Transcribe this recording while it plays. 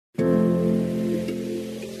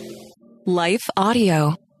Life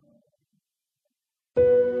Audio.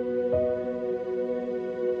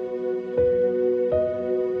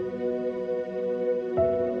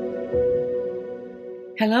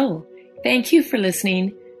 Hello. Thank you for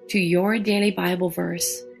listening to Your Daily Bible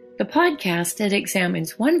Verse, the podcast that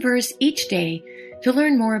examines one verse each day to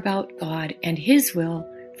learn more about God and His will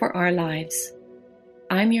for our lives.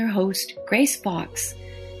 I'm your host, Grace Fox,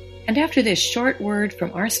 and after this short word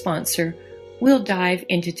from our sponsor, we'll dive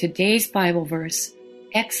into today's Bible verse,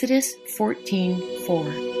 Exodus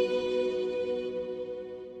 14:4.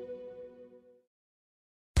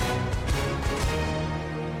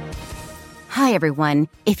 Hi, everyone.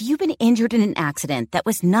 If you've been injured in an accident that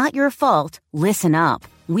was not your fault, listen up.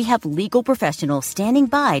 We have legal professionals standing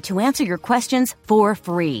by to answer your questions for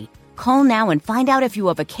free. Call now and find out if you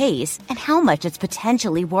have a case and how much it's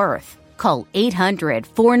potentially worth. Call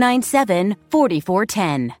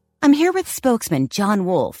 800-497-4410. I'm here with spokesman John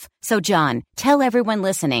Wolf. So, John, tell everyone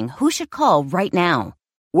listening who should call right now.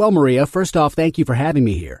 Well, Maria, first off, thank you for having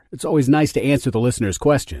me here. It's always nice to answer the listeners'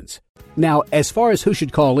 questions. Now, as far as who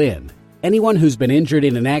should call in, anyone who's been injured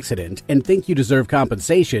in an accident and think you deserve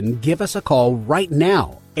compensation, give us a call right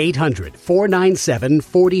now.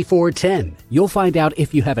 800-497-4410. You'll find out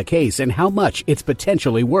if you have a case and how much it's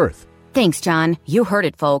potentially worth. Thanks, John. You heard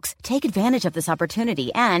it, folks. Take advantage of this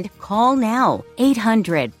opportunity and call now.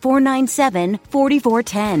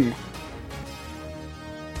 800-497-4410.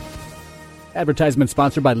 Advertisement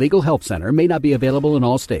sponsored by Legal Help Center. May not be available in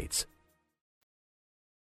all states.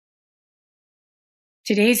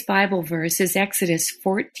 Today's Bible verse is Exodus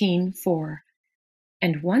 14:4.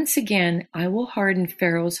 And once again I will harden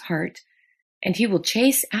Pharaoh's heart, and he will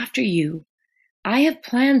chase after you. I have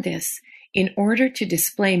planned this in order to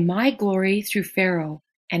display my glory through Pharaoh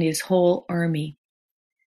and his whole army.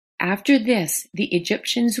 After this, the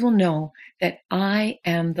Egyptians will know that I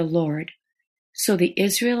am the Lord. So the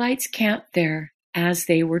Israelites camped there as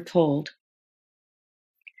they were told.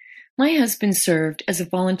 My husband served as a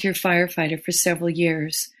volunteer firefighter for several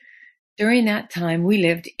years. During that time, we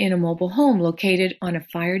lived in a mobile home located on a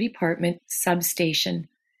fire department substation.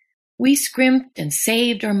 We scrimped and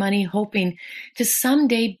saved our money, hoping to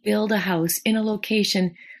someday build a house in a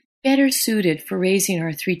location better suited for raising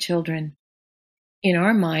our 3 children. In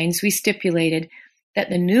our minds, we stipulated that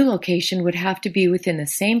the new location would have to be within the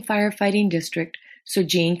same firefighting district so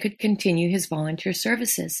Gene could continue his volunteer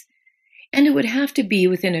services. And it would have to be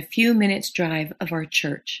within a few minutes' drive of our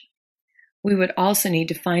church. We would also need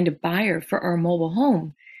to find a buyer for our mobile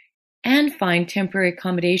home and find temporary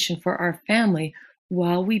accommodation for our family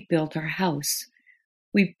while we built our house.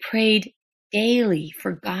 We prayed daily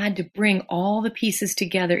for God to bring all the pieces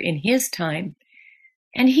together in His time,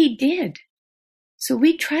 and He did. So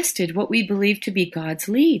we trusted what we believed to be God's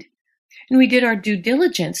lead, and we did our due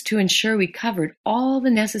diligence to ensure we covered all the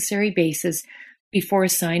necessary bases before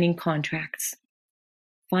signing contracts.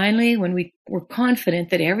 Finally, when we were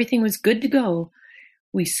confident that everything was good to go,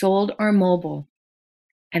 we sold our mobile,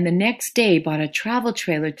 and the next day bought a travel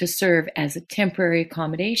trailer to serve as a temporary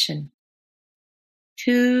accommodation.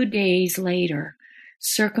 2 days later,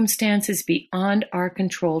 circumstances beyond our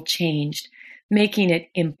control changed, making it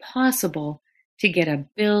impossible to get a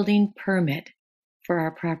building permit for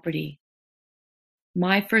our property.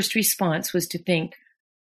 My first response was to think,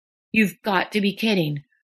 "You've got to be kidding.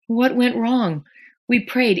 What went wrong?" We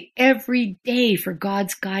prayed every day for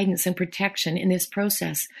God's guidance and protection in this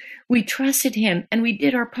process. We trusted Him and we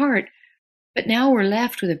did our part. But now we're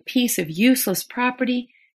left with a piece of useless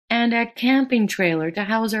property and a camping trailer to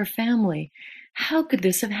house our family. How could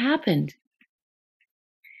this have happened?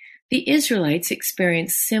 The Israelites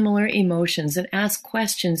experienced similar emotions and asked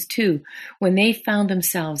questions too when they found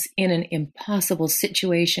themselves in an impossible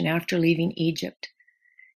situation after leaving Egypt.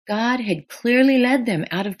 God had clearly led them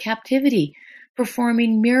out of captivity,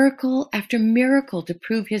 performing miracle after miracle to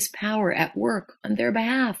prove His power at work on their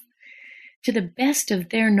behalf. To the best of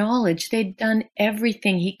their knowledge, they'd done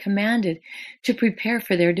everything He commanded to prepare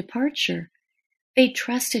for their departure. They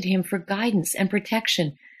trusted Him for guidance and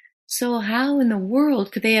protection. So how in the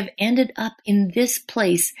world could they have ended up in this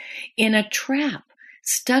place, in a trap,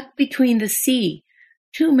 stuck between the sea,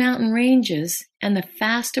 2 mountain ranges, and the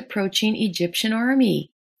fast-approaching Egyptian army?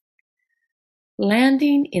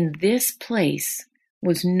 Landing in this place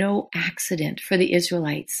was no accident for the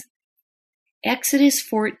Israelites. Exodus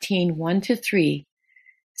 14:1-3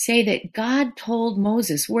 say that God told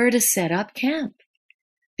Moses where to set up camp.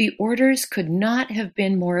 The orders could not have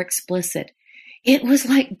been more explicit. It was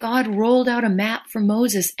like God rolled out a map for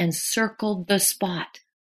Moses and circled the spot.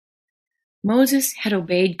 Moses had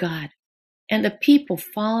obeyed God, and the people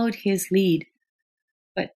followed his lead.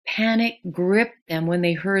 But panic gripped them when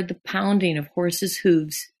they heard the pounding of horses'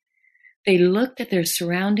 hooves. They looked at their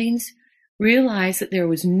surroundings, realized that there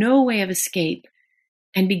was no way of escape,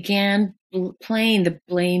 and began playing the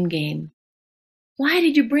blame game. "Why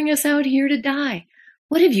did you bring us out here to die?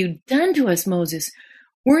 What have you done to us, Moses?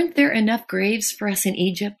 Weren't there enough graves for us in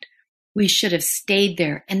Egypt? We should have stayed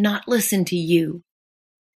there and not listened to you."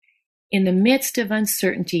 In the midst of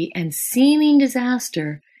uncertainty and seeming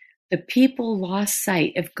disaster, the people lost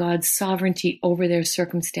sight of God's sovereignty over their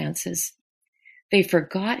circumstances. They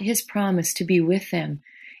forgot his promise to be with them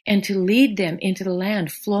and to lead them into the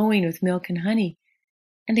land flowing with milk and honey,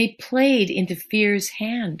 and they played into fear's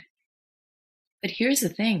hand. But here's the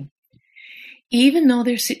thing. Even though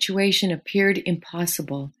their situation appeared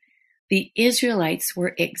impossible, the Israelites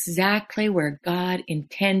were exactly where God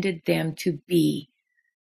intended them to be.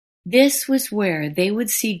 This was where they would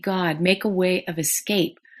see God make a way of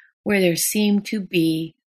escape where there seemed to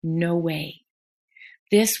be no way.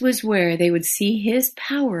 This was where they would see his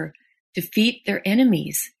power defeat their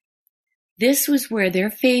enemies. This was where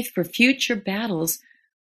their faith for future battles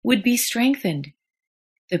would be strengthened.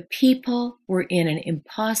 The people were in an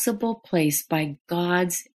impossible place by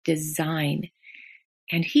God's design,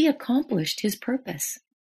 and he accomplished his purpose.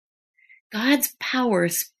 God's power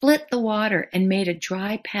split the water and made a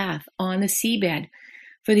dry path on the seabed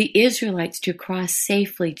for the Israelites to cross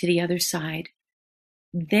safely to the other side.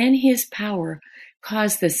 Then his power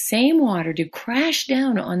caused the same water to crash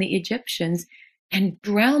down on the Egyptians and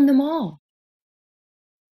drown them all.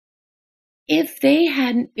 If they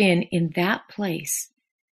hadn't been in that place,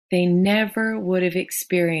 they never would have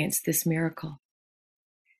experienced this miracle.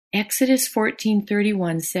 Exodus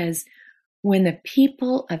 14:31 says, "When the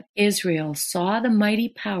people of Israel saw the mighty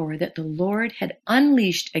power that the Lord had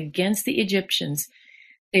unleashed against the Egyptians,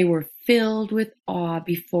 they were filled with awe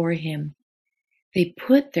before him. They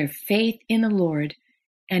put their faith in the Lord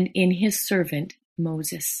and in his servant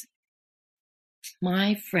Moses."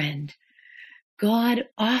 My friend, God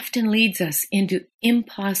often leads us into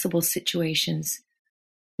impossible situations.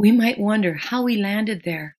 We might wonder how we landed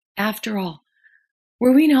there. After all,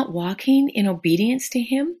 were we not walking in obedience to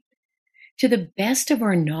him? To the best of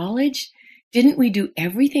our knowledge, didn't we do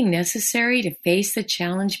everything necessary to face the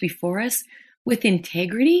challenge before us with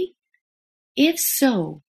integrity? If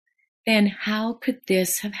so, then how could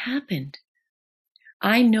this have happened?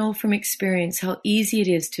 I know from experience how easy it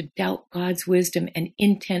is to doubt God's wisdom and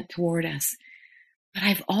intent toward us. But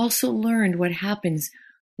I've also learned what happens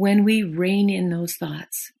when we rein in those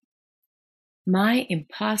thoughts. My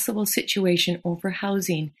impossible situation over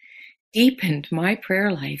housing deepened my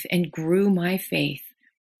prayer life and grew my faith.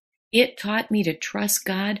 It taught me to trust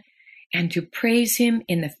God and to praise him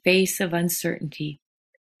in the face of uncertainty.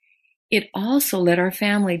 It also led our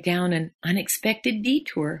family down an unexpected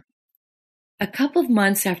detour. A couple of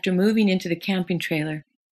months after moving into the camping trailer,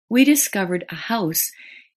 we discovered a house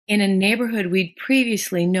in a neighborhood we'd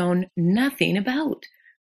previously known nothing about.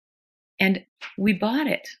 And we bought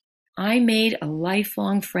it. I made a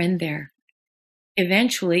lifelong friend there.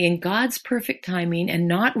 Eventually, in God's perfect timing and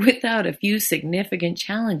not without a few significant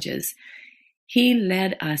challenges, he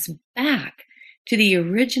led us back to the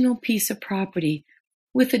original piece of property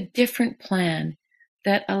with a different plan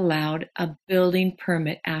that allowed a building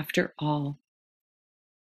permit after all.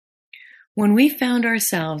 When we found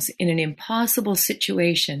ourselves in an impossible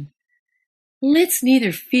situation, let's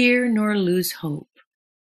neither fear nor lose hope.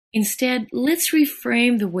 Instead, let's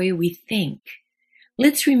reframe the way we think.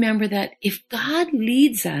 Let's remember that if God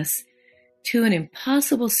leads us to an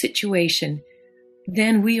impossible situation,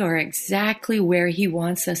 then we are exactly where he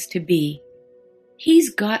wants us to be. He's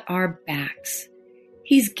got our backs.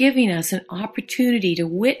 He's giving us an opportunity to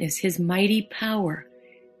witness his mighty power.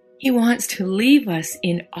 He wants to leave us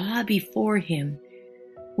in awe before him.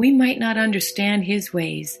 We might not understand his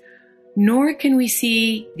ways, nor can we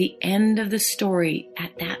see the end of the story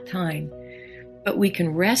at that time, but we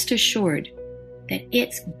can rest assured that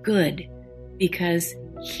it's good because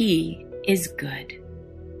he is good.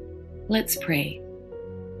 Let's pray.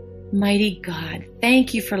 Mighty God,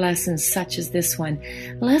 thank you for lessons such as this one,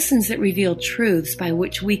 lessons that reveal truths by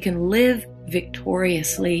which we can live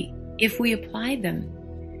victoriously if we apply them.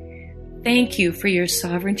 Thank you for your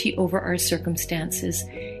sovereignty over our circumstances,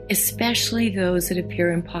 especially those that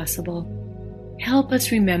appear impossible. Help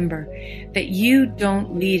us remember that you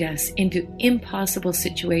don't lead us into impossible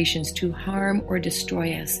situations to harm or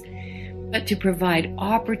destroy us, but to provide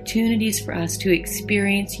opportunities for us to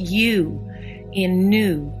experience you in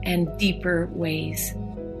new and deeper ways.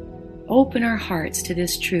 Open our hearts to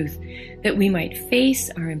this truth that we might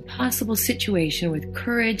face our impossible situation with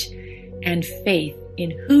courage and faith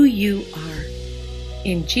in who you are.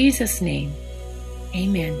 In Jesus' name,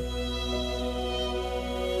 amen.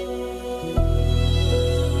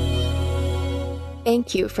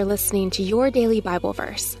 Thank you for listening to Your Daily Bible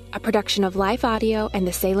Verse, a production of Life Audio and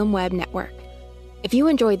the Salem Web Network. If you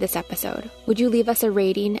enjoyed this episode, would you leave us a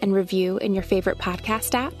rating and review in your favorite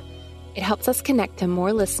podcast app? It helps us connect to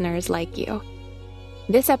more listeners like you.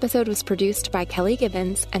 This episode was produced by Kelly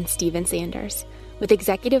Gibbons and Stephen Sanders, with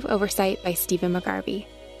executive oversight by Stephen McGarvey.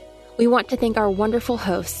 We want to thank our wonderful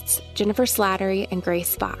hosts, Jennifer Slattery and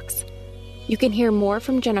Grace Fox. You can hear more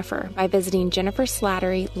from Jennifer by visiting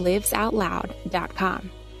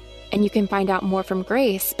jenniferslatterylivesoutloud.com. And you can find out more from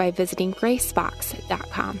Grace by visiting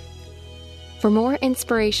gracefox.com. For more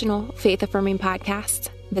inspirational, faith-affirming podcasts,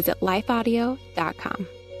 visit lifeaudio.com.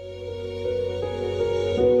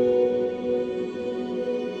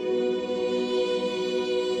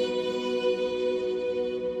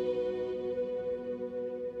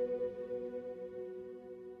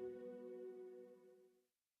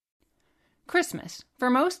 Christmas. For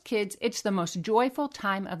most kids, it's the most joyful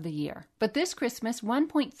time of the year. But this Christmas,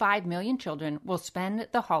 1.5 million children will spend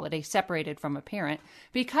the holiday separated from a parent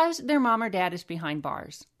because their mom or dad is behind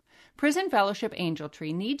bars. Prison Fellowship Angel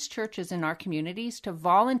Tree needs churches in our communities to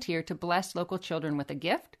volunteer to bless local children with a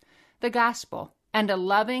gift, the gospel, and a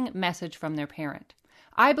loving message from their parent.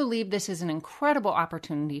 I believe this is an incredible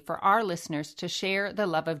opportunity for our listeners to share the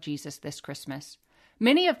love of Jesus this Christmas.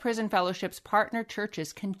 Many of Prison Fellowship's partner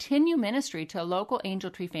churches continue ministry to local Angel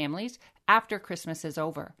Tree families after Christmas is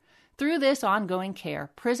over. Through this ongoing care,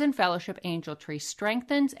 Prison Fellowship Angel Tree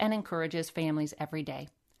strengthens and encourages families every day.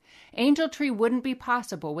 Angel Tree wouldn't be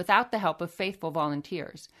possible without the help of faithful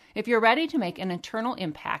volunteers. If you're ready to make an eternal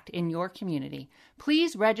impact in your community,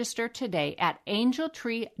 please register today at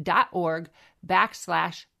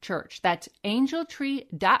angeltree.org/church. That's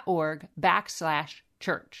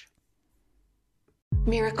angeltree.org/church.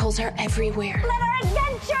 Miracles are everywhere. Let our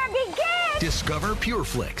adventure begin! Discover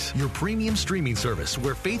PureFlix, your premium streaming service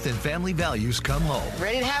where faith and family values come home.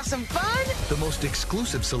 Ready to have some fun? The most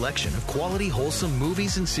exclusive selection of quality, wholesome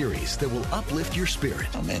movies and series that will uplift your spirit.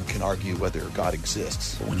 A man can argue whether God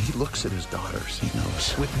exists, but when he looks at his daughters, he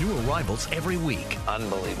knows. With new arrivals every week.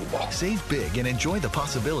 Unbelievable. Save big and enjoy the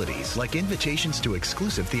possibilities, like invitations to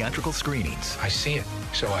exclusive theatrical screenings. I see it,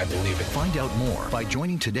 so I believe it. Find out more by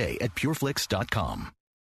joining today at pureflix.com.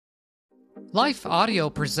 Life Audio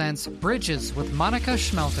presents Bridges with Monica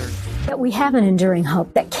Schmelter. That we have an enduring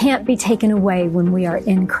hope that can't be taken away when we are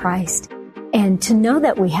in Christ. And to know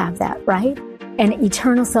that we have that, right? And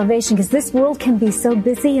eternal salvation, because this world can be so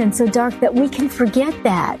busy and so dark that we can forget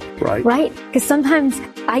that. Right? Because sometimes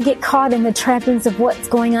I get caught in the trappings of what's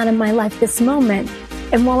going on in my life this moment.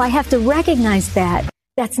 And while I have to recognize that,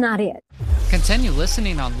 that's not it. Continue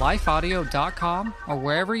listening on lifeaudio.com or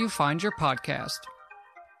wherever you find your podcast.